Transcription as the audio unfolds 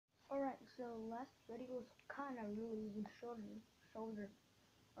the last video was kind of really even shorter,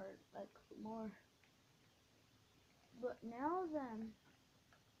 or like more. But now then,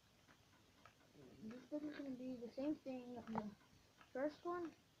 this video is gonna be the same thing as the first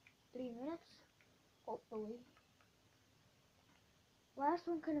one, 3 minutes, hopefully. Last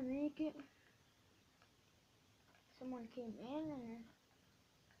one couldn't make it. Someone came in and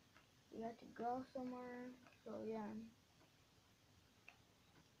we had to go somewhere, so yeah.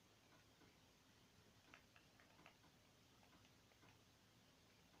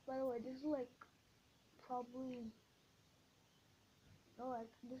 By the way, this is like probably,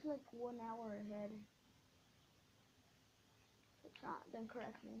 this is like 1 hour ahead. If it's not, then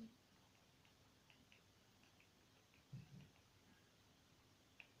correct me.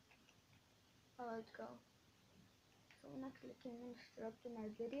 Let's go. Someone actually came in interrupting our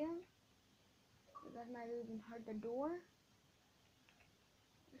video. You guys might have even heard the door.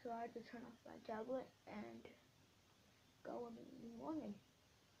 So I had to turn off my tablet and go in the morning.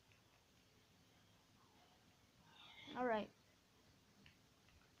 Alright.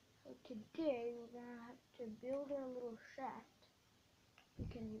 So today we're gonna have to build a little shaft. We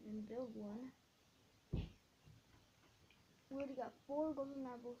can even build one. We already got 4 golden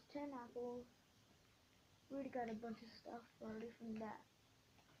apples, 10 apples. We already got a bunch of stuff already from that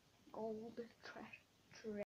gold trash